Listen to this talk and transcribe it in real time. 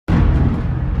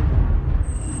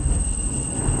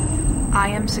I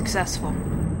am successful.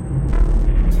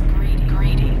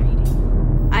 Greedy.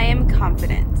 I am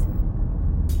confident.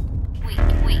 Weak.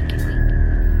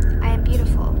 I am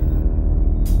beautiful.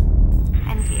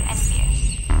 Envious.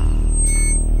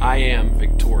 I am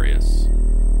victorious.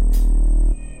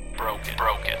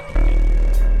 Broken.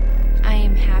 I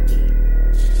am happy.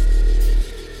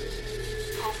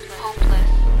 Hopeless.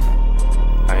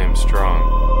 I am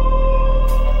strong.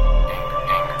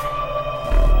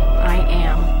 I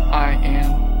am.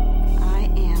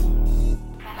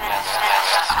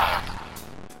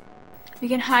 We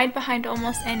can hide behind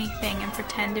almost anything and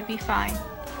pretend to be fine.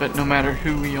 But no matter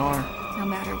who we are, No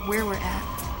matter where we're at,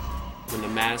 When the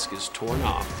mask is torn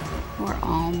off, We're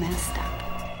all messed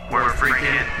up. We're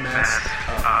freaking messed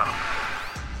up.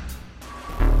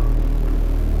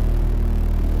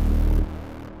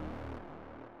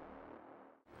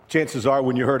 Chances are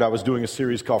when you heard I was doing a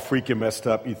series called Freaking Messed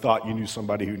Up, you thought you knew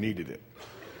somebody who needed it,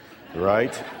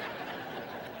 right?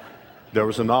 There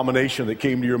was a nomination that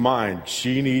came to your mind.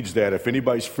 She needs that. If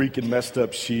anybody's freaking messed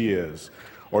up, she is,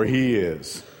 or he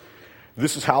is.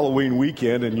 This is Halloween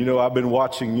weekend, and I've been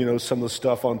watching, some of the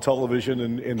stuff on television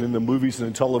and in the movies and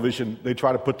in television. They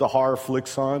try to put the horror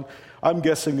flicks on. I'm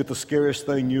guessing that the scariest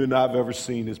thing you and I have ever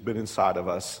seen has been inside of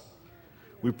us.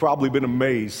 We've probably been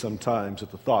amazed sometimes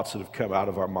at the thoughts that have come out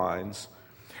of our minds.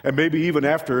 And maybe even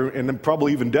after, and then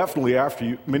probably even definitely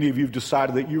after, many of you have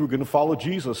decided that you were going to follow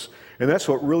Jesus. And that's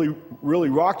what really, really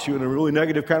rocked you in a really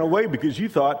negative kind of way, because you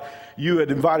thought you had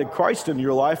invited Christ into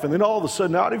your life, and then all of a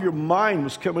sudden out of your mind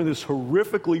was coming this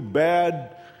horrifically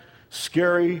bad,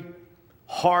 scary,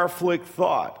 horror flick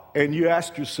thought. And you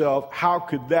asked yourself, how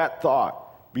could that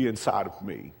thought be inside of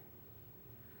me?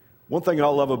 One thing I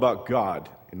love about God,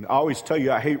 and I always tell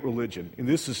you I hate religion, and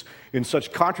this is in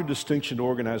such contradistinction to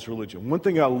organized religion. One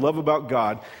thing I love about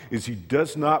God is he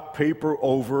does not paper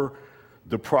over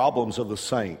the problems of the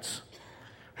saints.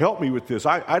 Help me with this.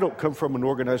 I don't come from an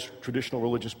organized traditional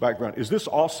religious background. Is this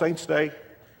All Saints Day?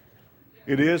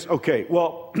 It is? Okay.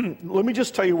 Well, let me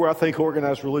just tell you where I think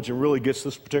organized religion really gets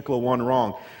this particular one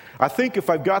wrong. I think if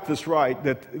I've got this right,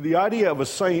 that the idea of a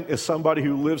saint is somebody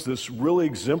who lives this really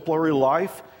exemplary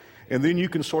life, and then you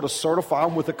can sort of certify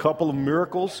them with a couple of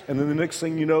miracles, and then the next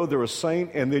thing you know, they're a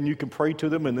saint, and then you can pray to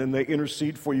them, and then they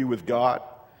intercede for you with God.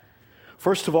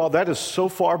 First of all, that is so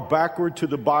far backward to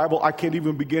the Bible, I can't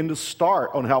even begin to start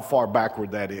on how far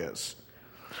backward that is.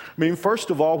 I mean, first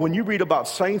of all, when you read about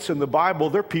saints in the Bible,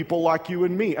 they're people like you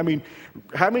and me. I mean,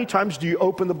 how many times do you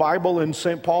open the Bible and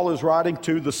St. Paul is writing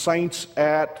to the saints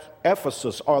at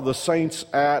Ephesus or the saints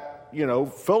at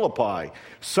Philippi?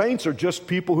 Saints are just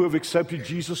people who have accepted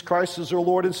Jesus Christ as their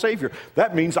Lord and Savior.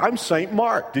 That means I'm St.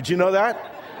 Mark. Did you know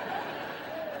that?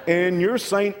 And you're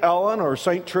St. Ellen or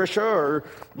St. Tricia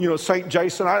or, St.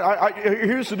 Jason.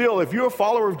 Here's the deal. If you're a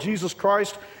follower of Jesus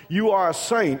Christ, you are a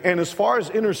saint. And as far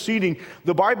as interceding,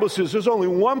 the Bible says there's only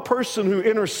one person who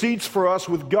intercedes for us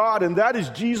with God, and that is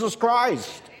Jesus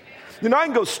Christ. Then I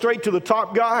can go straight to the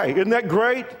top guy. Isn't that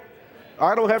great?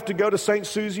 I don't have to go to St.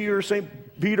 Susie or St.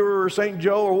 Peter or St.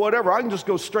 Joe or whatever. I can just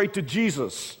go straight to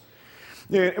Jesus.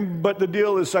 Yeah, but the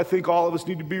deal is, I think all of us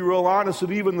need to be real honest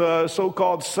that even the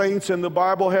so-called saints in the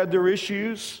Bible had their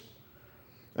issues.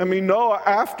 I mean, Noah,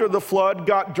 after the flood,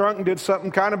 got drunk and did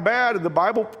something kind of bad, and the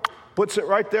Bible puts it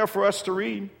right there for us to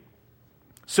read.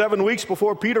 7 weeks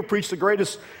before Peter preached the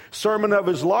greatest sermon of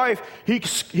his life,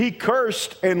 he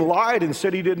cursed and lied and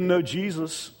said he didn't know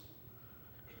Jesus.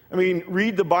 I mean,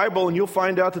 read the Bible and you'll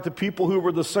find out that the people who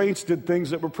were the saints did things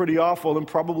that were pretty awful, and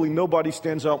probably nobody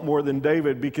stands out more than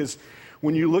David, because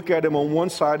when you look at him on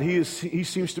one side, he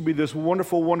seems to be this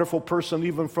wonderful, wonderful person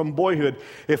even from boyhood.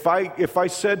 If I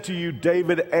said to you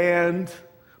David, and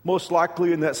most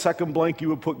likely in that second blank you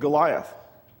would put Goliath.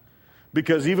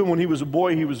 Because even when he was a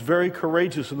boy, he was very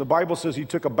courageous, and the Bible says he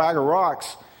took a bag of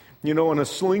rocks, and a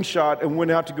slingshot, and went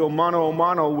out to go mano a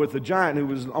mano with a giant who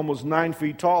was almost 9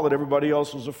 feet tall that everybody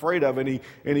else was afraid of, and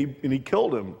he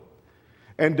killed him.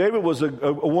 And David was a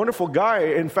wonderful guy.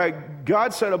 In fact,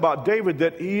 God said about David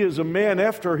that he is a man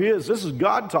after this is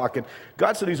God talking.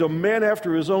 God said he's a man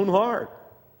after his own heart.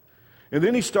 And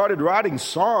then he started writing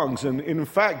songs, and in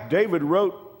fact, David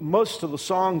wrote most of the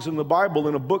songs in the Bible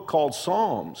in a book called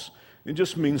Psalms. It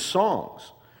just means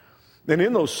songs. And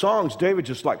in those songs, David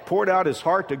just poured out his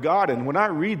heart to God. And when I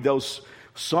read those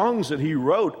songs that he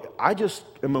wrote, I just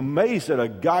am amazed that a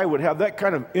guy would have that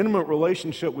kind of intimate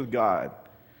relationship with God.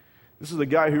 This is the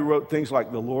guy who wrote things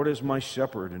like, "The Lord is my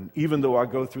shepherd, and even though I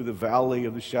go through the valley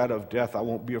of the shadow of death, I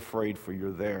won't be afraid, for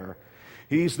you're there."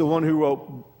 He's the one who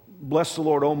wrote bless the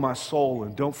Lord, O my soul,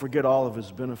 and don't forget all of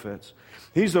his benefits.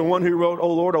 He's the one who wrote,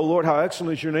 O Lord, how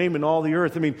excellent is your name in all the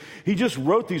earth. I mean, he just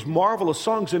wrote these marvelous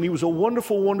songs, and he was a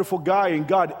wonderful, wonderful guy, and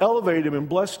God elevated him and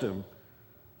blessed him.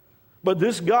 But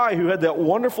this guy who had that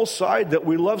wonderful side that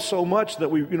we love so much, that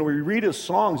we read his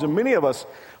songs, and many of us,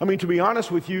 I mean, to be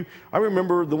honest with you, I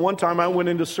remember the one time I went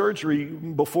into surgery,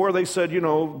 before they said,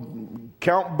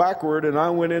 count backward, and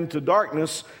I went into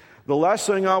darkness, the last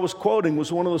thing I was quoting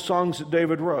was one of the songs that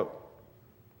David wrote.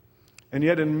 And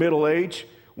yet in middle age,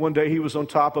 one day he was on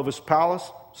top of his palace,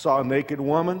 saw a naked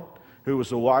woman who was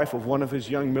the wife of one of his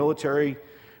young military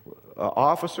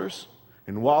officers.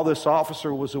 And while this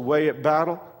officer was away at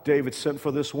battle, David sent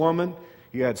for this woman.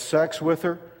 He had sex with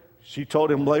her. She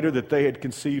told him later that they had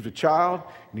conceived a child,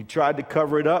 and he tried to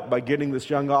cover it up by getting this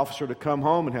young officer to come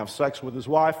home and have sex with his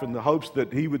wife in the hopes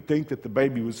that he would think that the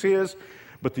baby was his.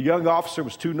 But the young officer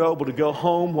was too noble to go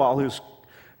home while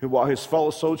his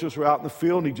fellow soldiers were out in the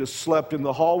field, and he just slept in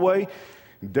the hallway.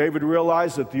 And David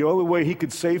realized that the only way he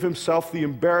could save himself the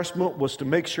embarrassment was to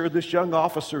make sure this young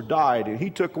officer died. And he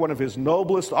took one of his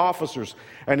noblest officers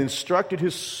and instructed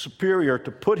his superior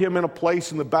to put him in a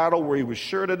place in the battle where he was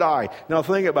sure to die. Now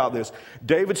think about this.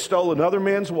 David stole another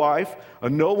man's wife, a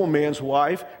noble man's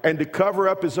wife, and to cover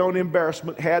up his own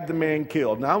embarrassment, had the man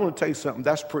killed. Now I want to tell you something,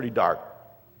 that's pretty dark.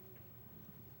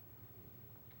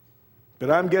 But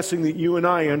I'm guessing that you and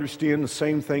I understand the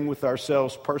same thing with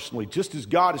ourselves personally. Just as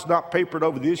God has not papered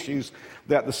over the issues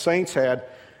that the saints had,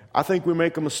 I think we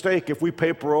make a mistake if we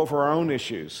paper over our own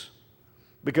issues.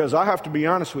 Because I have to be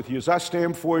honest with you, as I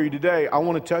stand before you today, I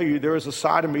want to tell you there is a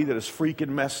side of me that is freaking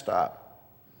messed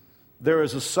up. There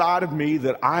is a side of me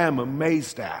that I am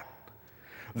amazed at.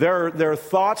 There are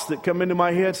thoughts that come into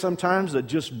my head sometimes that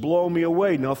just blow me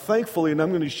away. Now, thankfully, and I'm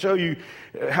going to show you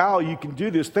how you can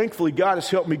do this, thankfully, God has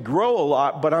helped me grow a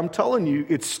lot, but I'm telling you,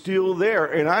 it's still there.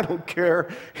 And I don't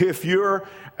care if you're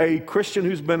a Christian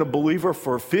who's been a believer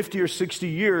for 50 or 60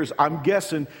 years, I'm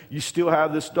guessing you still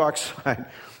have this dark side.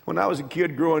 When I was a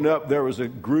kid growing up, there was a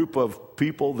group of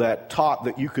people that taught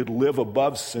that you could live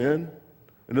above sin.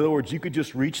 In other words, you could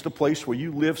just reach the place where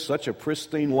you live such a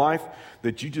pristine life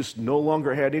that you just no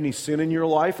longer had any sin in your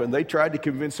life, and they tried to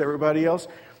convince everybody else.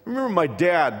 I remember my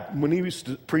dad, when he used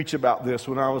to preach about this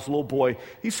when I was a little boy,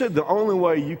 he said the only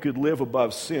way you could live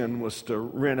above sin was to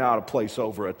rent out a place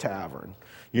over a tavern.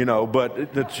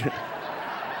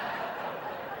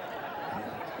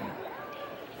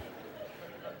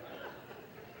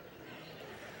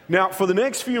 Now, for the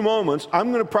next few moments,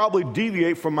 I'm going to probably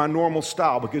deviate from my normal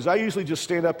style because I usually just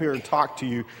stand up here and talk to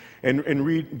you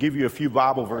and give you a few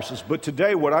Bible verses. But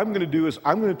today, what I'm going to do is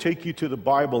I'm going to take you to the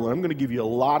Bible, and I'm going to give you a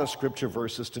lot of scripture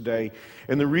verses today.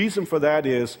 And the reason for that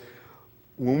is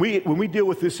when we deal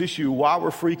with this issue, while we're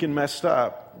freaking messed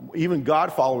up, even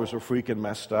God followers are freaking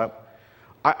messed up,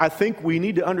 I think we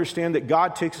need to understand that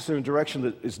God takes us in a direction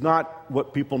that is not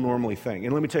what people normally think.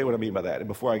 And let me tell you what I mean by that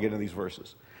before I get into these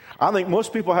verses. I think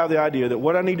most people have the idea that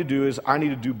what I need to do is I need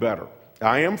to do better.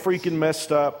 I am freaking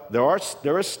messed up.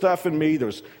 There is stuff in me.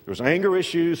 There's anger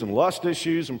issues and lust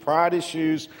issues and pride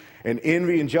issues and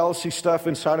envy and jealousy stuff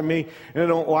inside of me, and I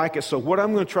don't like it. So what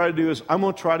I'm going to try to do is I'm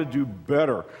going to try to do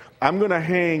better. I'm going to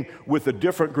hang with a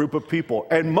different group of people.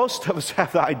 And most of us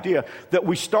have the idea that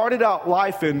we started out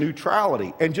life in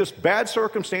neutrality and just bad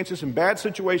circumstances and bad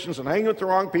situations and hanging with the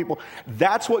wrong people.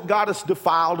 That's what got us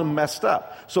defiled and messed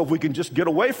up. So if we can just get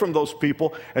away from those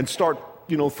people and start,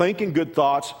 thinking good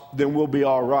thoughts, then we'll be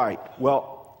all right.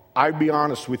 Well, I'd be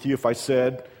honest with you if I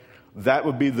said that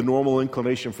would be the normal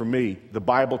inclination for me. The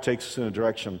Bible takes us in a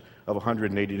direction of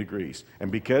 180 degrees.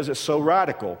 And because it's so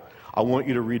radical, I want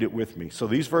you to read it with me. So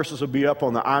these verses will be up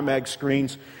on the IMAG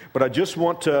screens, but I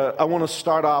want to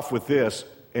start off with this,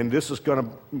 and this is going to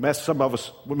mess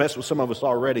with some of us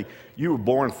already. You were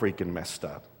born freaking messed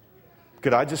up.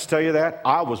 Could I just tell you that?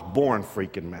 I was born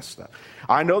freaking messed up.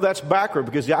 I know that's backward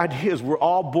because the idea is we're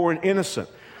all born innocent.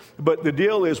 But the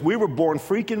deal is we were born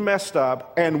freaking messed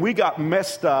up, and we got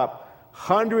messed up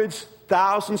hundreds,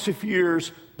 thousands of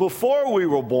years before we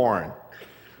were born.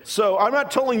 So I'm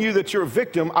not telling you that you're a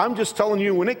victim. I'm just telling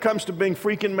you when it comes to being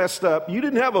freaking messed up, you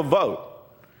didn't have a vote.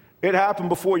 It happened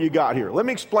before you got here. Let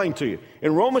me explain to you.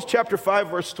 In Romans chapter 5,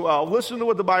 verse 12, listen to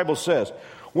what the Bible says.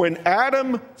 When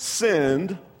Adam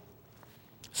sinned,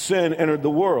 sin entered the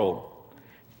world.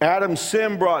 Adam's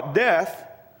sin brought death,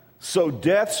 so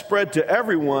death spread to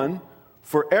everyone,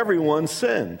 for everyone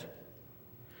sinned.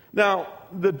 Now,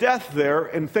 the death there,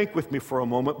 and think with me for a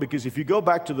moment, because if you go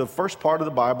back to the first part of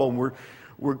the Bible, and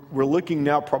we're looking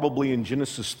now probably in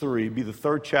Genesis 3, be the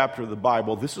third chapter of the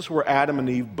Bible. This is where Adam and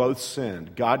Eve both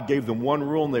sinned. God gave them one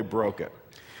rule and they broke it.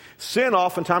 Sin,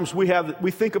 oftentimes,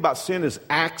 we think about sin as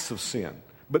acts of sin.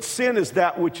 But sin is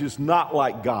that which is not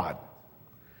like God.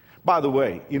 By the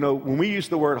way, when we use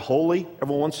the word holy,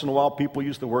 every once in a while people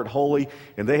use the word holy,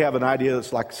 and they have an idea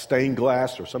that's like stained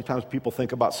glass, or sometimes people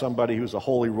think about somebody who's a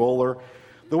holy roller.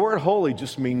 The word holy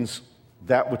just means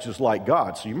that which is like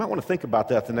God. So you might want to think about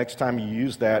that the next time you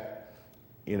use that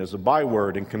as a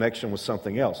byword in connection with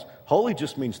something else. Holy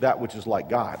just means that which is like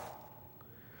God.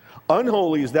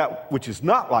 Unholy is that which is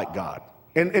not like God.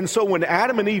 And so when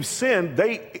Adam and Eve sinned,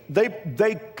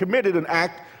 they committed an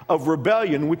act of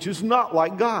rebellion, which is not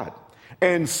like God.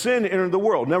 And sin entered the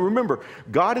world. Now remember,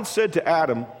 God had said to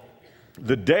Adam,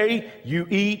 the day you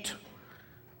eat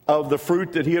of the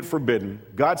fruit that he had forbidden,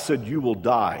 God said, you will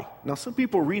die. Now some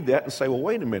people read that and say, well,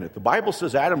 wait a minute. The Bible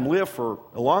says Adam lived for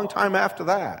a long time after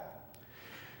that.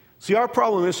 See, our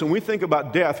problem is when we think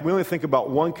about death, we only think about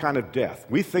one kind of death.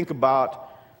 We think about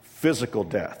physical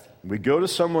death. We go to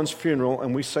someone's funeral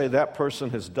and we say that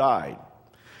person has died.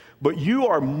 But you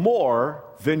are more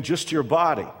than just your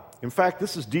body. In fact,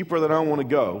 this is deeper than I want to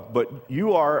go, but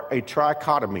you are a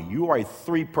trichotomy. You are a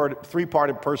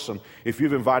three-parted person if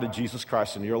you've invited Jesus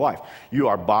Christ into your life. You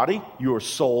are body, you are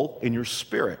soul, and your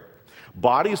spirit.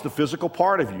 Body is the physical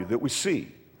part of you that we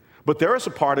see. But there is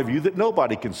a part of you that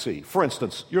nobody can see. For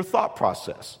instance, your thought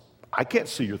process. I can't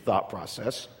see your thought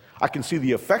process. I can see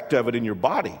the effect of it in your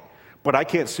body, but I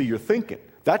can't see your thinking.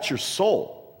 That's your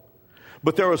soul.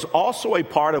 But there is also a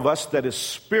part of us that is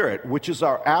spirit, which is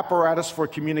our apparatus for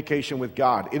communication with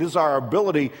God. It is our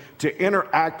ability to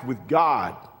interact with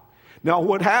God. Now,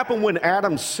 what happened when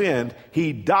Adam sinned,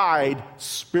 he died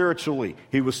spiritually.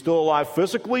 He was still alive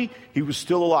physically. He was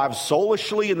still alive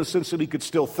soulishly in the sense that he could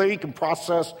still think and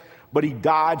process, but he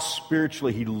died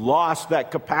spiritually. He lost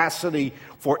that capacity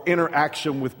for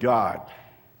interaction with God.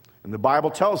 And the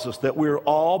Bible tells us that we're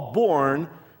all born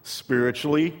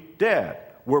spiritually dead.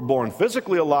 We're born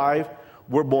physically alive,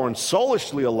 we're born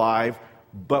soulishly alive,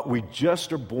 but we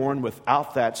just are born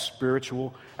without that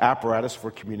spiritual apparatus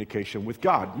for communication with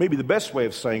God. Maybe the best way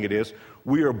of saying it is,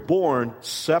 we are born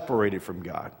separated from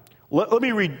God. Let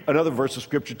me read another verse of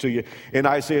Scripture to you in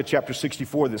Isaiah chapter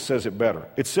 64 that says it better.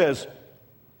 It says,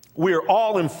 we are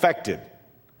all infected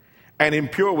and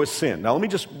impure with sin. Now let me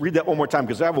just read that one more time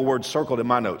because I have a word circled in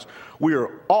my notes. We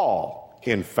are all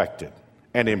infected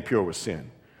and impure with sin.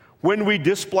 When we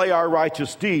display our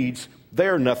righteous deeds, they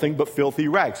are nothing but filthy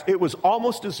rags. It was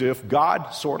almost as if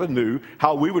God sort of knew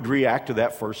how we would react to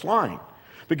that first line.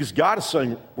 Because God is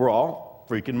saying, we're all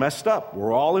freaking messed up.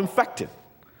 We're all infected.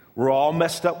 We're all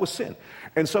messed up with sin.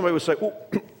 And somebody would say, well,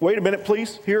 wait a minute,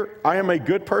 please. Here, I am a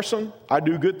good person. I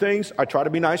do good things. I try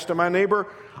to be nice to my neighbor.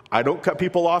 I don't cut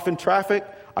people off in traffic.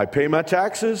 I pay my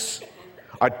taxes.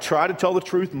 I try to tell the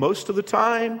truth most of the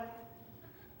time.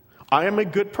 I am a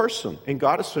good person. And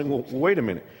God is saying, well, wait a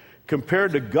minute.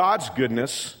 Compared to God's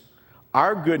goodness,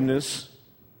 our goodness,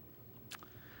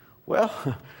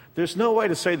 well, there's no way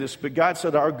to say this, but God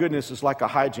said our goodness is like a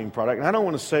hygiene product. And I don't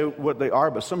want to say what they are,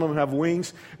 but some of them have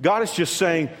wings. God is just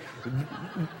saying,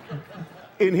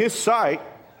 in His sight,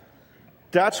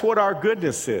 that's what our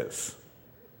goodness is.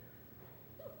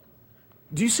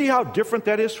 Do you see how different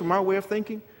that is from our way of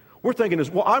thinking? We're thinking this,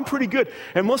 well, I'm pretty good.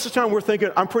 And most of the time we're thinking,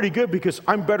 I'm pretty good because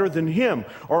I'm better than him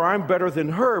or I'm better than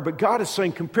her. But God is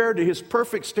saying, compared to His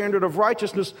perfect standard of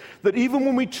righteousness, that even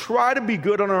when we try to be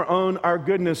good on our own, our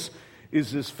goodness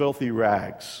is as filthy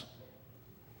rags.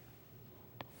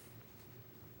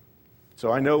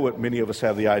 So I know what many of us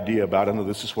have the idea about. I know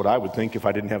this is what I would think if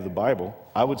I didn't have the Bible.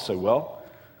 I would say, well,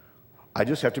 I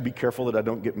just have to be careful that I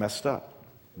don't get messed up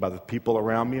by the people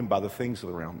around me and by the things that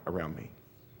are around me.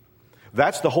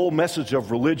 That's the whole message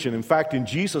of religion. In fact, in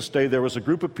Jesus' day, there was a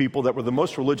group of people that were the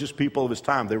most religious people of His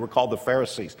time. They were called the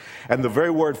Pharisees. And the very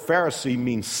word Pharisee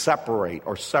means separate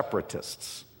or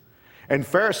separatists. And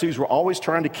Pharisees were always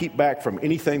trying to keep back from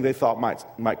anything they thought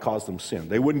might cause them sin.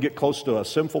 They wouldn't get close to a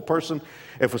sinful person.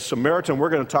 If a Samaritan, we're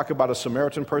going to talk about a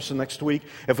Samaritan person next week.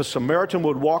 If a Samaritan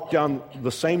would walk down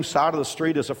the same side of the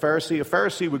street as a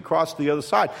Pharisee would cross the other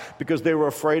side because they were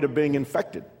afraid of being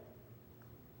infected.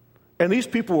 And these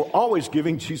people were always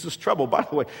giving Jesus trouble. By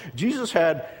the way, Jesus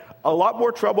had a lot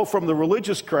more trouble from the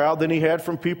religious crowd than He had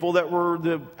from people that were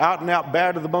the out-and-out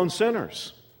bad-to-the-bone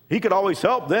sinners. He could always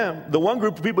help them. The one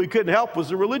group of people He couldn't help was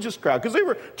the religious crowd because they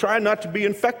were trying not to be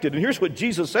infected. And here's what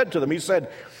Jesus said to them. He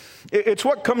said, it's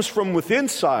what comes from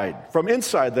inside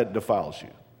that defiles you.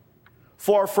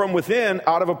 For from within,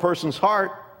 out of a person's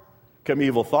heart, come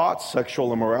evil thoughts,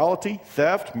 sexual immorality,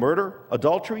 theft, murder,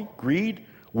 adultery, greed,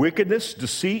 wickedness,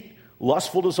 deceit,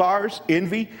 lustful desires,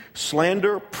 envy,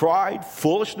 slander, pride,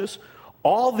 foolishness.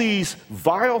 All these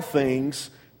vile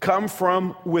things come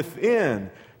from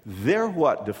within. They're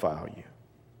what defile you.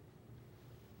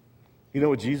 You know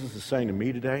what Jesus is saying to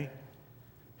me today?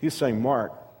 He's saying,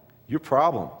 Mark, your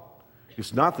problem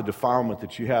is not the defilement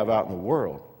that you have out in the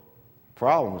world. The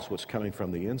problem is what's coming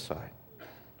from the inside.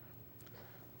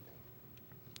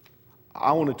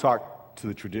 I want to talk to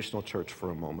the traditional church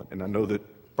for a moment, and I know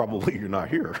that probably you're not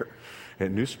here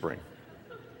at New Spring,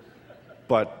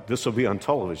 but this will be on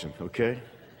television, okay?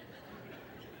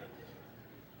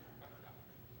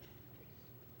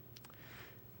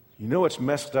 You know what's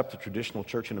messed up the traditional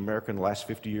church in America in the last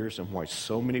 50 years and why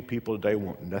so many people today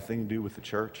want nothing to do with the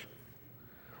church?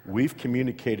 We've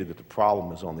communicated that the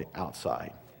problem is on the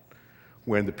outside.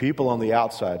 When the people on the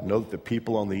outside know that the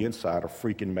people on the inside are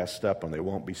freaking messed up and they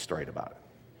won't be straight about it.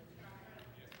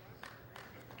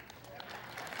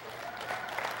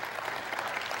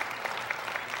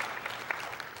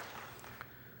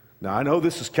 Now, I know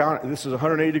this is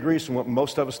 180 degrees from what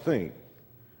most of us think,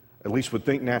 at least would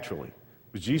think naturally.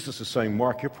 But Jesus is saying,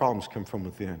 Mark, your problems come from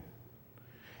within.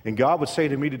 And God would say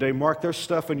to me today, Mark, there's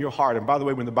stuff in your heart. And by the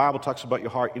way, when the Bible talks about your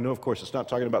heart, you know, of course, it's not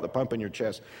talking about the pump in your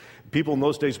chest. People in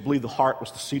those days believed the heart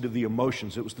was the seat of the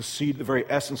emotions. It was the seat, the very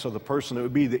essence of the person. It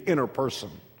would be the inner person.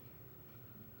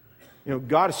 You know,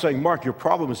 God is saying, Mark, your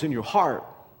problem is in your heart.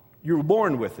 You were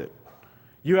born with it.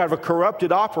 You have a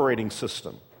corrupted operating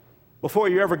system before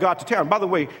you ever got to town. By the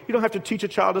way, you don't have to teach a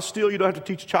child to steal. You don't have to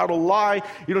teach a child to lie.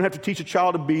 You don't have to teach a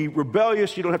child to be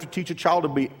rebellious. You don't have to teach a child to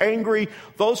be angry.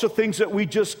 Those are things that we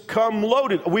just come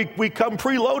loaded. We come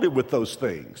preloaded with those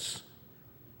things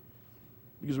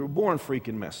because we're born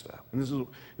freaking messed up. And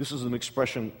this is an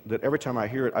expression that every time I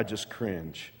hear it, I just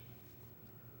cringe.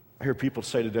 I hear people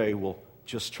say today, well,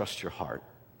 just trust your heart.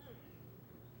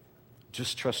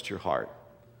 Just trust your heart.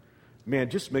 Man, it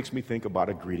just makes me think about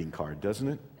a greeting card, doesn't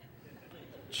it?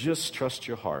 Just trust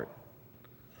your heart.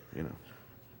 You know,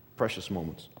 precious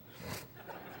moments.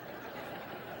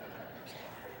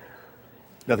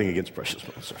 Nothing against precious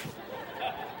moments.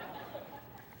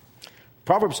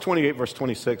 Proverbs 28, verse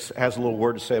 26 has a little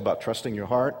word to say about trusting your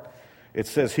heart. It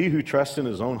says, he who trusts in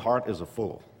his own heart is a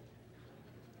fool.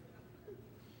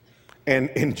 And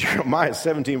in Jeremiah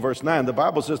 17, verse 9, the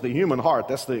Bible says the human heart,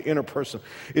 that's the inner person,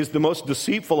 is the most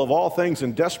deceitful of all things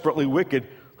and desperately wicked.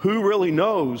 Who really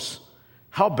knows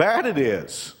how bad it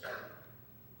is?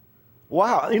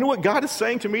 Wow. You know what God is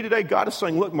saying to me today? God is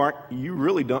saying, look, Mark, you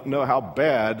really don't know how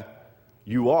bad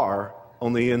you are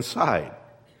on the inside.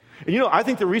 And you know, I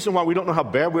think the reason why we don't know how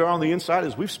bad we are on the inside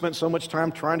is we've spent so much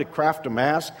time trying to craft a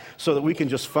mask so that we can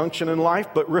just function in life.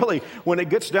 But really, when it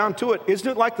gets down to it, isn't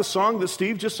it like the song that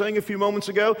Steve just sang a few moments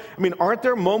ago? I mean, aren't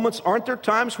there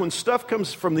times when stuff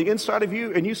comes from the inside of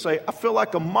you and you say, I feel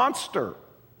like a monster?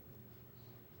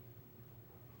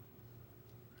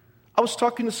 I was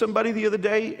talking to somebody the other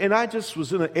day, and I just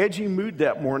was in an edgy mood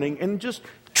that morning, and just...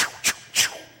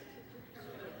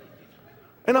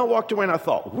 And I walked away and I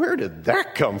thought, where did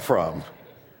that come from?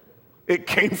 It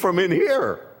came from in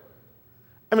here.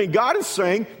 I mean, God is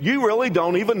saying, you really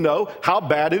don't even know how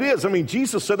bad it is. I mean,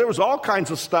 Jesus said there was all kinds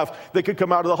of stuff that could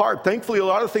come out of the heart. Thankfully, a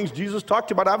lot of things Jesus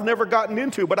talked about I've never gotten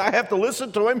into, but I have to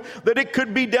listen to him that it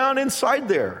could be down inside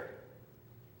there.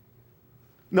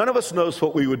 None of us knows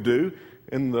what we would do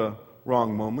in the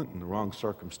wrong moment, in the wrong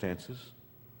circumstances.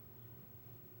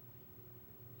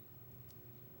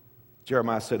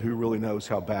 Jeremiah said, who really knows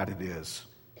how bad it is?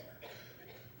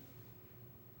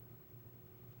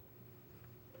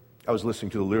 I was listening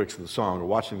to the lyrics of the song, or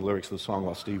watching the lyrics of the song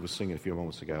while Steve was singing a few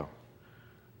moments ago.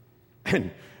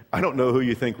 And I don't know who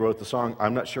you think wrote the song.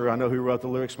 I'm not sure I know who wrote the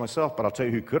lyrics myself, but I'll tell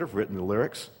you who could have written the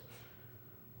lyrics.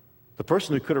 The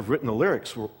person who could have written the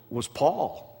lyrics was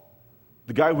Paul,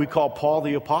 the guy we call Paul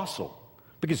the Apostle,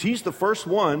 because he's the first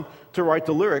one to write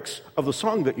the lyrics of the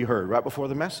song that you heard right before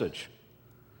the message.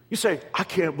 You say, I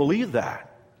can't believe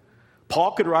that.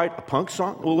 Paul could write a punk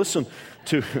song? Well, listen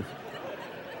to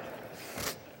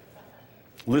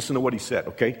what he said,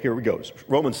 okay? Here we go.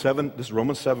 Romans 7, this is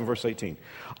Romans 7, verse 18.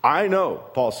 I know,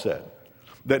 Paul said,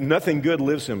 that nothing good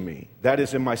lives in me. That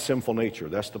is in my sinful nature.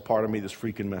 That's the part of me that's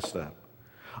freaking messed up.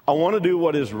 I want to do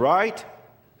what is right,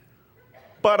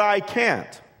 but I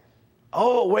can't.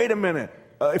 Oh, wait a minute.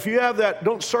 If you have that,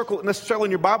 don't circle it necessarily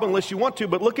in your Bible unless you want to,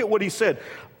 but look at what he said.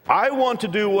 I want to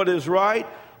do what is right,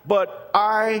 but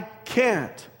I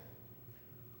can't.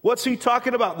 What's he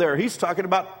talking about there? He's talking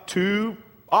about two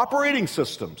operating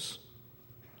systems,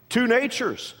 two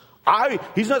natures.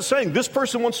 He's not saying this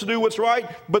person wants to do what's right,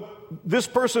 but this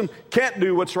person can't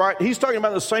do what's right. He's talking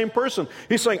about the same person.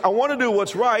 He's saying, I want to do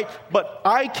what's right, but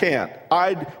I can't.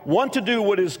 I want to do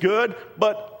what is good,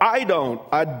 but I don't.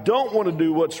 I don't want to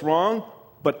do what's wrong,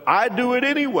 but I do it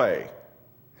anyway.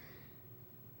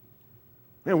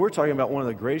 Man, we're talking about one of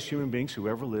the greatest human beings who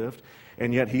ever lived,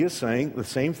 and yet he is saying the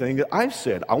same thing that I've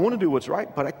said. I want to do what's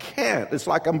right, but I can't. It's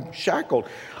like I'm shackled.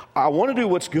 I want to do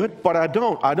what's good, but I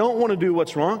don't. I don't want to do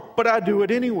what's wrong, but I do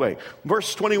it anyway.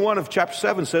 Verse 21 of chapter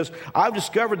 7 says, I've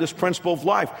discovered this principle of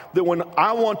life, that when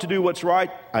I want to do what's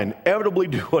right, I inevitably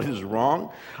do what is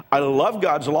wrong. I love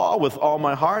God's law with all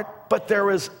my heart, but there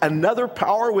is another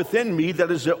power within me that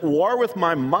is at war with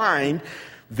my mind.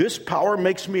 This power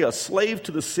makes me a slave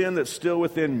to the sin that's still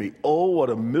within me. Oh, what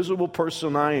a miserable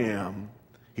person I am.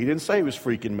 He didn't say he was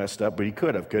freaking messed up, but he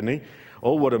could have, couldn't he?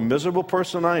 Oh, what a miserable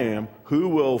person I am. Who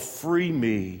will free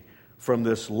me from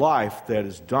this life that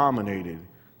is dominated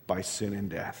by sin and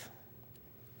death?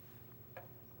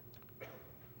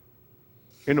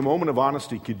 In a moment of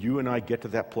honesty, could you and I get to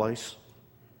that place?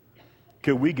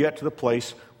 Could we get to the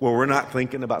place where we're not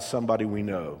thinking about somebody we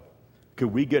know?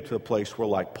 Could we get to the place where,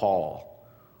 like Paul,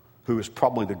 who is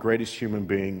probably the greatest human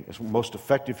being, is the most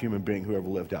effective human being who ever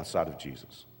lived outside of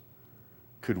Jesus,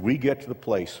 could we get to the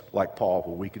place like Paul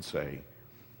where we could say,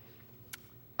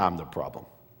 I'm the problem.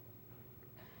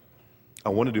 I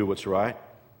want to do what's right,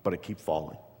 but I keep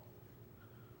falling.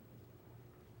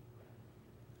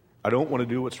 I don't want to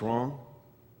do what's wrong,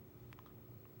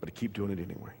 but I keep doing it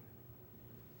anyway.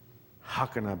 How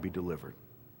can I be delivered?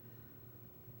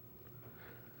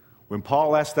 When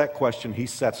Paul asks that question, he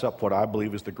sets up what I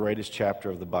believe is the greatest chapter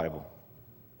of the Bible.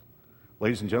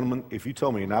 Ladies and gentlemen, if you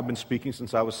told me, and I've been speaking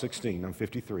since I was 16, I'm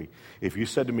 53, if you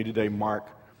said to me today, Mark,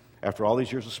 after all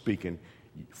these years of speaking,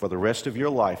 for the rest of your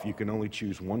life, you can only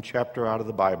choose one chapter out of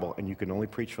the Bible, and you can only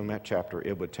preach from that chapter,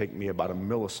 it would take me about a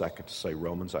millisecond to say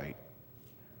Romans 8.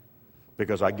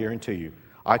 Because I guarantee you,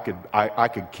 I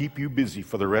could keep you busy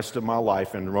for the rest of my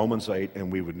life in Romans 8,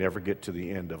 and we would never get to the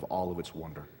end of all of its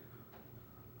wonder.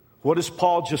 What has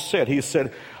Paul just said? He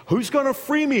said, who's going to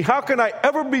free me? How can I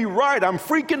ever be right? I'm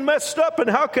freaking messed up, and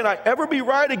how can I ever be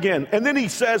right again? And then he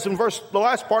says in the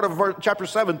last part of chapter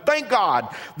 7, thank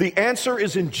God, the answer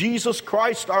is in Jesus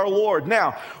Christ our Lord.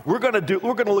 Now, we're going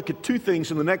to look at two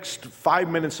things in the next 5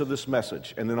 minutes of this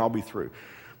message, and then I'll be through.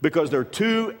 Because there are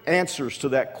two answers to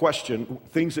that question,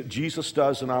 things that Jesus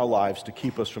does in our lives to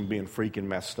keep us from being freaking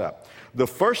messed up. The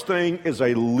first thing is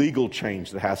a legal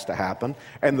change that has to happen,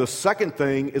 and the second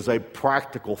thing is a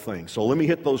practical thing. So let me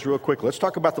hit those real quick. Let's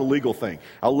talk about the legal thing.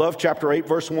 I love chapter 8,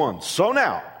 verse 1. So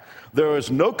now, there is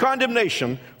no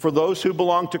condemnation for those who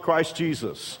belong to Christ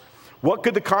Jesus. What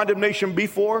could the condemnation be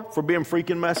for? For being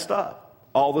freaking messed up.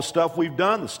 All the stuff we've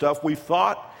done, the stuff we've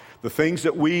thought, the things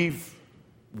that we've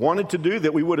wanted to do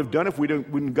that we would have done if we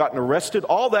hadn't gotten arrested,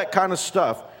 all that kind of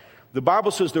stuff. The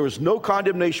Bible says there is no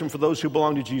condemnation for those who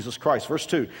belong to Jesus Christ. Verse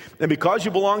 2, and because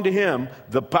you belong to Him,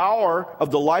 the power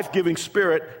of the life-giving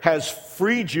Spirit has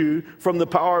freed you from the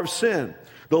power of sin.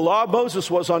 The law of Moses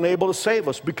was unable to save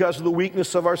us because of the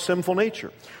weakness of our sinful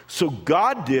nature. So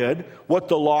God did what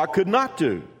the law could not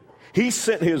do. He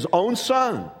sent His own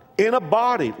Son in a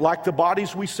body like the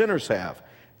bodies we sinners have.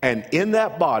 And in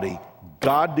that body,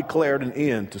 God declared an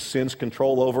end to sin's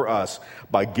control over us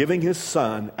by giving His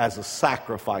Son as a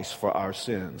sacrifice for our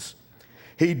sins.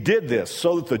 He did this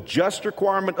so that the just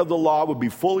requirement of the law would be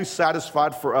fully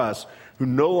satisfied for us who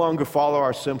no longer follow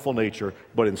our sinful nature,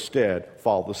 but instead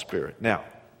follow the Spirit. Now,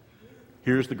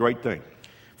 here's the great thing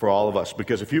for all of us,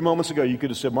 because a few moments ago you could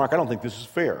have said, Mark, I don't think this is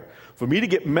fair. For me to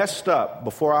get messed up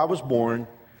before I was born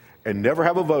and never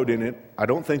have a vote in it, I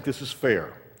don't think this is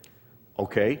fair.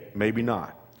 Okay, maybe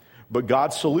not. But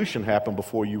God's solution happened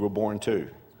before you were born too,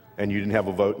 and you didn't have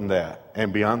a vote in that.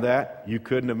 And beyond that, you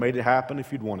couldn't have made it happen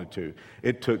if you'd wanted to.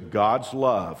 It took God's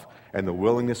love and the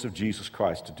willingness of Jesus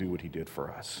Christ to do what He did for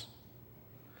us.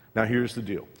 Now here's the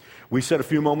deal. We said a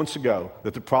few moments ago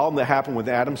that the problem that happened with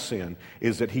Adam's sin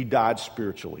is that he died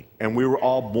spiritually, and we were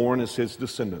all born as his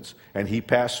descendants, and he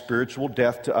passed spiritual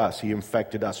death to us. He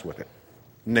infected us with it.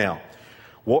 Now,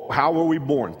 how were we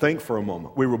born? Think for a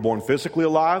moment. We were born physically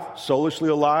alive, soulishly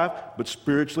alive, but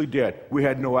spiritually dead. We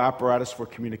had no apparatus for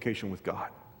communication with God.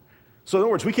 So in other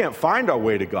words, we can't find our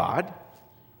way to God.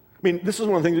 I mean, this is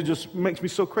one of the things that just makes me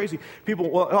so crazy.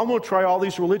 People, well, I'm going to try all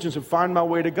these religions and find my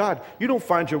way to God. You don't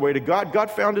find your way to God.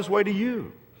 God found His way to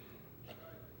you.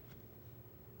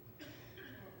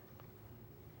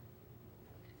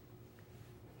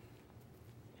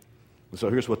 And so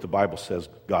here's what the Bible says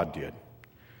God did.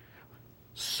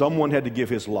 Someone had to give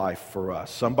His life for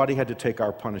us. Somebody had to take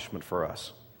our punishment for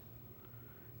us.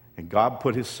 And God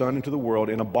put His Son into the world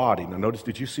in a body. Now notice,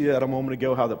 did you see that a moment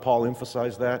ago, how that Paul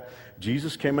emphasized that?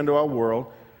 Jesus came into our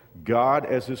world, God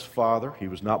as His Father. He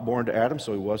was not born to Adam,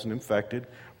 so He wasn't infected.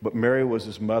 But Mary was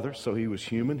His mother, so He was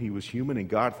human. He was human and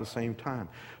God at the same time.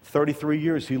 33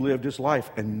 years He lived His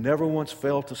life and never once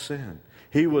failed to sin.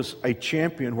 He was a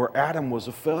champion where Adam was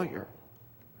a failure.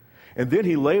 And then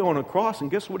he lay on a cross, and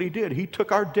guess what he did? He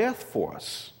took our death for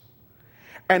us.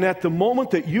 And at the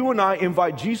moment that you and I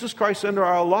invite Jesus Christ into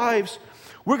our lives,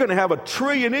 we're going to have a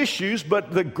trillion issues,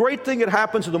 but the great thing that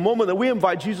happens at the moment that we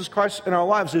invite Jesus Christ in our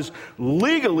lives is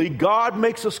legally God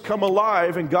makes us come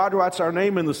alive, and God writes our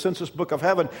name in the census book of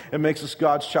heaven and makes us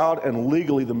God's child, and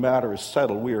legally the matter is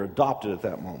settled. We are adopted at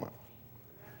that moment.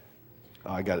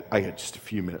 I got just a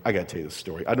few minutes. I got to tell you this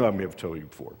story. I know I may have told you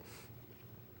before.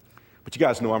 But you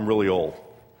guys know I'm really old.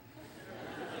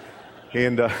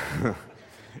 And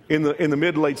in the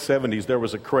mid-late 70s, there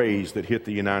was a craze that hit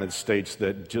the United States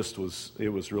that just was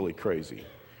really crazy.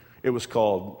 It was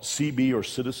called CB, or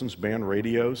Citizens Band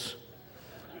Radios.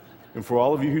 And for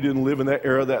all of you who didn't live in that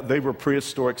era, that they were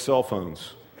prehistoric cell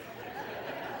phones.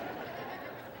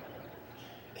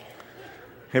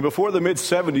 And before the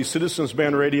mid-70s, Citizens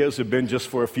Band radios had been just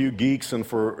for a few geeks and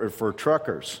for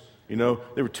truckers. You know,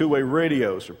 they were two-way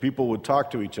radios, or people would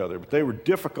talk to each other, but they were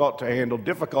difficult to handle,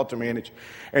 difficult to manage.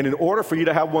 And in order for you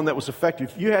to have one that was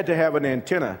effective, you had to have an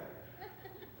antenna,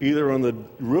 either on the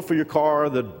roof of your car,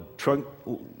 the trunk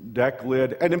deck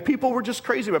lid. And then people were just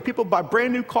crazy about it. People buy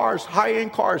brand new cars,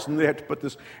 high-end cars, and they had to put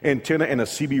this antenna and a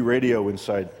CB radio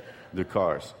inside their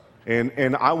cars.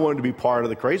 And I wanted to be part of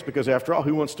the craze, because after all,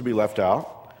 who wants to be left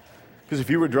out? Because if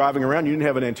you were driving around, you didn't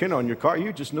have an antenna on your car, you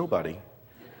were just nobody.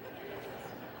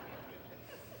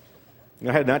 I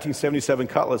had a 1977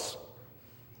 Cutlass,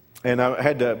 and I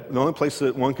had the only place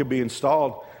that one could be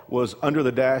installed was under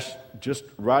the dash, just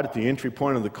right at the entry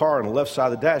point of the car on the left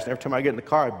side of the dash. And every time I get in the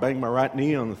car, I bang my right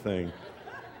knee on the thing.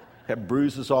 Had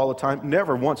bruises all the time.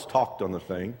 Never once talked on the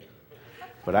thing,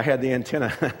 but I had the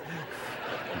antenna.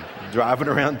 Driving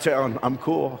around town, I'm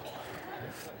cool.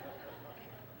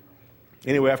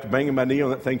 Anyway, after banging my knee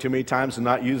on that thing too many times and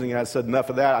not using it, I said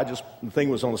enough of that. The thing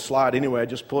was on the slide anyway. I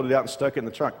just pulled it out and stuck it in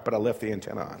the trunk, but I left the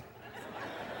antenna on.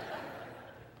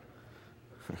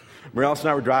 Morales and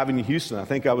I were driving to Houston. I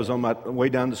think I was on my way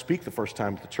down to speak the first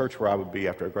time at the church where I would be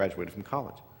after I graduated from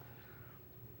college.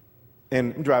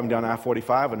 And I'm driving down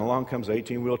I-45, and along comes an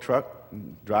 18-wheel truck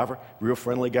driver, real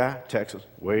friendly guy, Texas,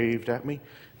 waved at me.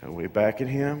 I waved back at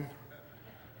him.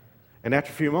 And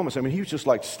after a few moments, he was just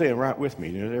like staying right with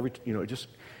me.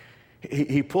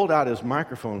 He pulled out his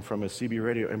microphone from his CB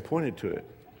radio and pointed to it.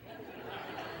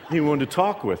 He wanted to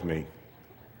talk with me.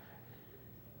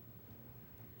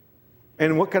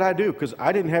 And what could I do? Because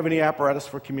I didn't have any apparatus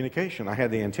for communication. I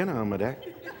had the antenna on my deck.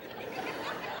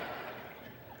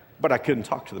 But I couldn't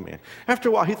talk to the man. After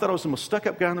a while, he thought I was the most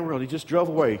stuck-up guy in the world. He just drove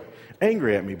away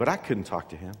angry at me, but I couldn't talk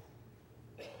to him.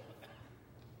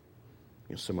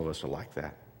 Some of us are like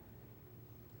that.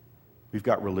 We've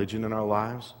got religion in our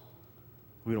lives.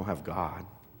 We don't have God.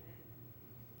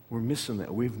 We're missing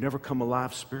that. We've never come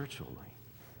alive spiritually.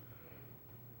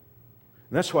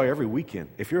 And that's why every weekend,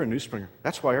 if you're a New Springer,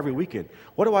 that's why every weekend,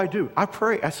 what do? I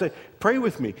pray. I say, pray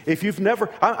with me. If you've never,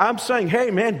 I'm saying,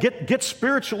 hey man, get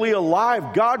spiritually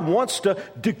alive. God wants to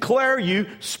declare you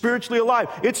spiritually alive.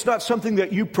 It's not something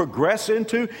that you progress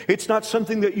into. It's not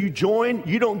something that you join.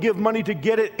 You don't give money to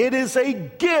get it. It is a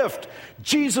gift.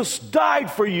 Jesus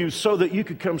died for you so that you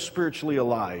could come spiritually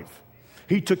alive.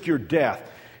 He took your death,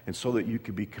 and so that you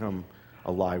could become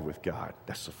alive with God.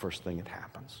 That's the first thing that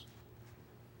happens.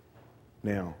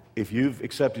 Now, if you've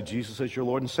accepted Jesus as your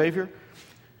Lord and Savior,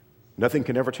 nothing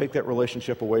can ever take that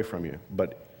relationship away from you.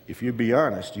 But if you'd be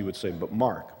honest, you would say, but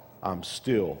Mark, I'm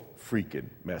still freaking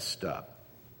messed up.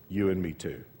 You and me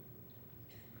too.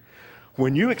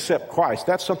 When you accept Christ,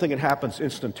 that's something that happens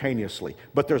instantaneously.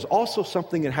 But there's also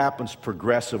something that happens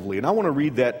progressively. And I want to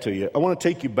read that to you. I want to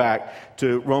take you back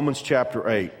to Romans chapter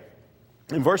 8.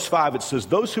 In verse 5, it says,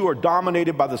 those who are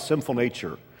dominated by the sinful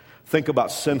nature think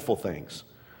about sinful things.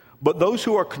 But those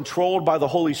who are controlled by the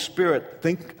Holy Spirit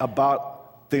think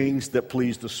about things that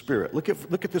please the Spirit. Look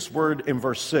at this word in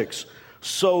verse 6.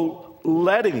 So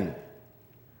letting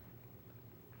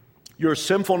your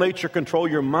sinful nature control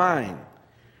your mind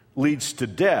leads to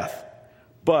death,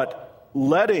 but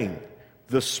letting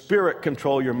the Spirit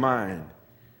control your mind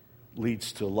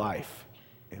leads to life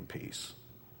and peace.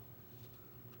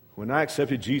 When I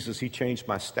accepted Jesus, He changed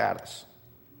my status.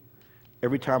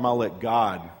 Every time I let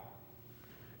God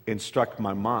instruct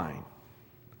my mind,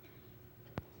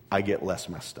 I get less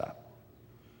messed up.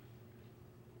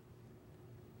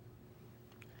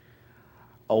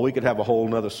 Oh, we could have a whole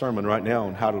nother sermon right now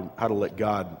on how to let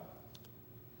God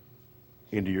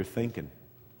into your thinking.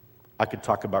 I could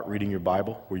talk about reading your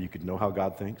Bible where you could know how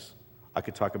God thinks. I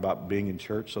could talk about being in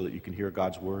church so that you can hear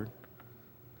God's word.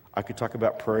 I could talk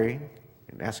about praying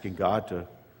and asking God to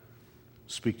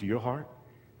speak to your heart.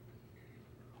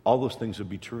 all those things would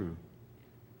be true.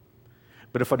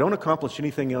 But if I don't accomplish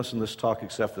anything else in this talk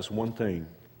except this one thing,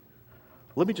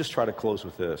 let me just try to close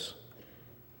with this.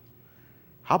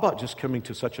 How about just coming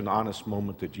to such an honest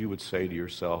moment that you would say to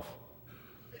yourself,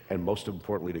 and most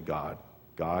importantly to God,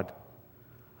 God,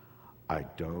 I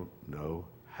don't know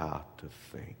how to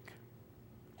think,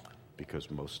 because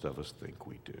most of us think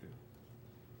we do.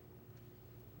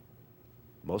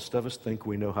 Most of us think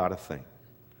we know how to think.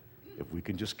 If we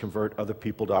can just convert other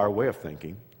people to our way of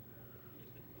thinking,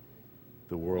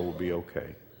 the world will be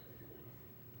okay.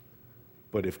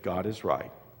 But if God is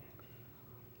right,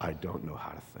 I don't know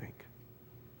how to think.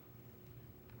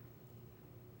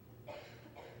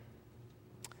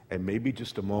 And maybe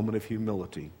just a moment of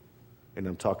humility, and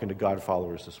I'm talking to God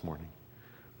followers this morning,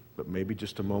 but maybe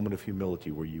just a moment of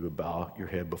humility where you would bow your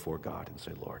head before God and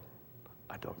say, Lord,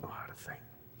 I don't know how to think.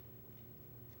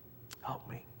 Help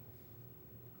me.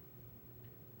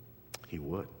 He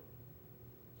would.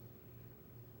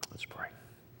 Let's pray.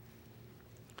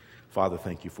 Father,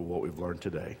 thank you for what we've learned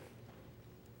today.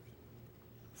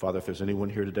 Father, if there's anyone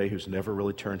here today who's never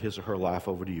really turned his or her life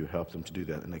over to you, help them to do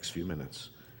that in the next few minutes.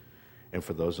 And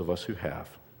for those of us who have,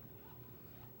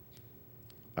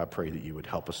 I pray that you would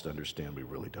help us to understand we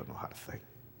really don't know how to think.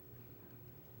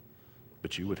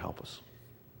 But you would help us.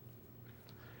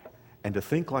 And to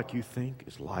think like you think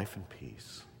is life and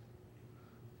peace.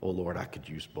 Oh, Lord, I could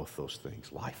use both those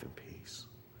things, life and peace.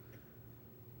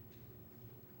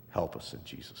 Help us in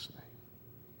Jesus' name.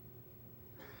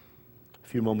 A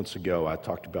few moments ago, I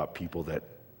talked about people that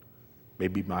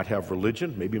maybe might have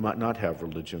religion, maybe might not have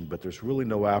religion, but there's really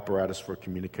no apparatus for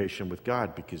communication with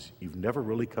God because you've never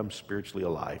really come spiritually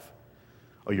alive.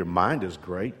 Oh, your mind is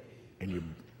great, and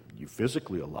you're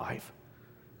physically alive,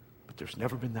 but there's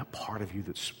never been that part of you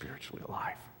that's spiritually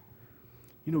alive.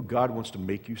 You know, God wants to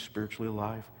make you spiritually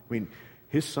alive. I mean,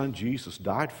 his son Jesus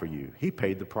died for you. He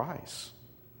paid the price.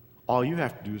 All you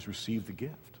have to do is receive the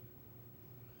gift.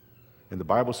 And the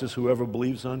Bible says whoever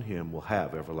believes on him will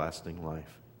have everlasting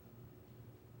life.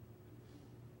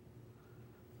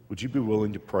 Would you be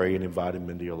willing to pray and invite him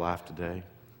into your life today?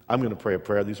 I'm going to pray a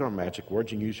prayer. These aren't magic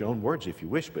words. You can use your own words if you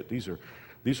wish, but these are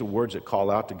words that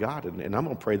call out to God, and I'm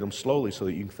going to pray them slowly so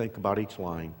that you can think about each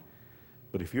line.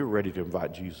 But if you're ready to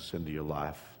invite Jesus into your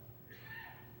life,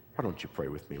 why don't you pray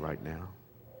with me right now?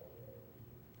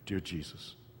 Dear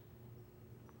Jesus,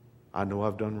 I know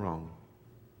I've done wrong,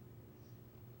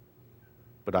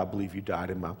 but I believe you died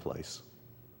in my place.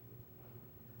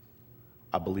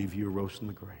 I believe you arose from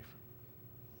the grave.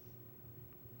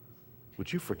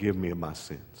 Would you forgive me of my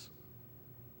sins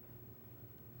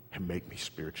and make me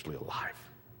spiritually alive?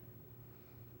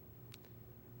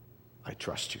 I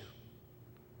trust you,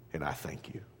 and I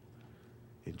thank you.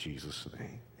 In Jesus'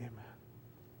 name,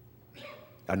 amen.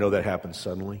 I know that happens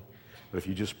suddenly, but if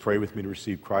you just pray with me to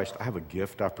receive Christ, I have a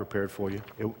gift I've prepared for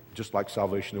you. Just like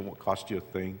salvation, it won't cost you a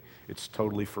thing. It's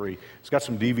totally free. It's got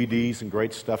some DVDs and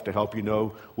great stuff to help you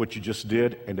know what you just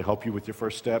did and to help you with your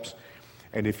first steps.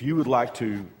 And if you would like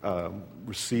to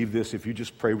receive this, if you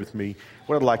just pray with me,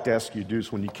 what I'd like to ask you to do is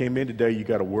when you came in today, you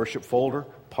got a worship folder.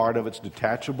 Part of it's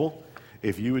detachable.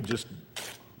 If you would just,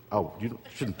 you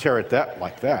shouldn't tear it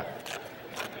like that.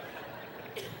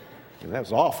 And that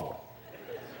was awful.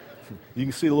 You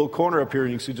can see the little corner up here,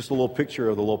 and you can see just a little picture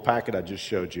of the little packet I just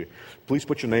showed you. Please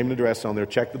put your name and address on there.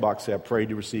 Check the box that prayed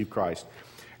to receive Christ.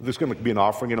 There's going to be an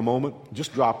offering in a moment.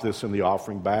 Just drop this in the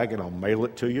offering bag, and I'll mail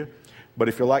it to you. But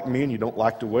if you're like me and you don't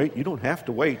like to wait, you don't have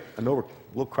to wait. I know we're a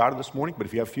little crowded this morning, but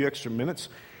if you have a few extra minutes,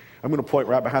 I'm going to point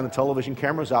right behind the television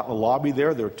cameras out in the lobby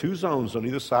there. There are 2 zones on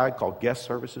either side called Guest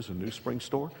Services and New Spring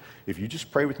Store. If you just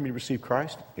pray with me to receive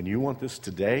Christ and you want this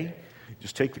today,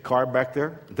 just take the card back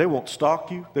there. They won't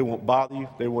stalk you. They won't bother you.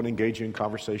 They won't engage you in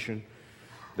conversation.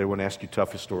 They won't ask you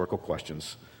tough historical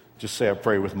questions. Just say, I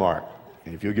pray with Mark.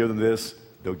 And if you'll give them this,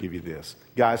 they'll give you this.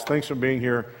 Guys, thanks for being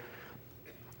here.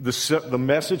 The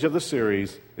message of the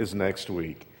series is next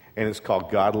week, and it's called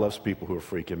God Loves People Who Are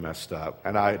Freaking Messed Up.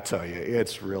 And I tell you,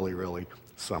 it's really, really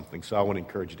something. So I want to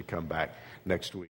encourage you to come back next week.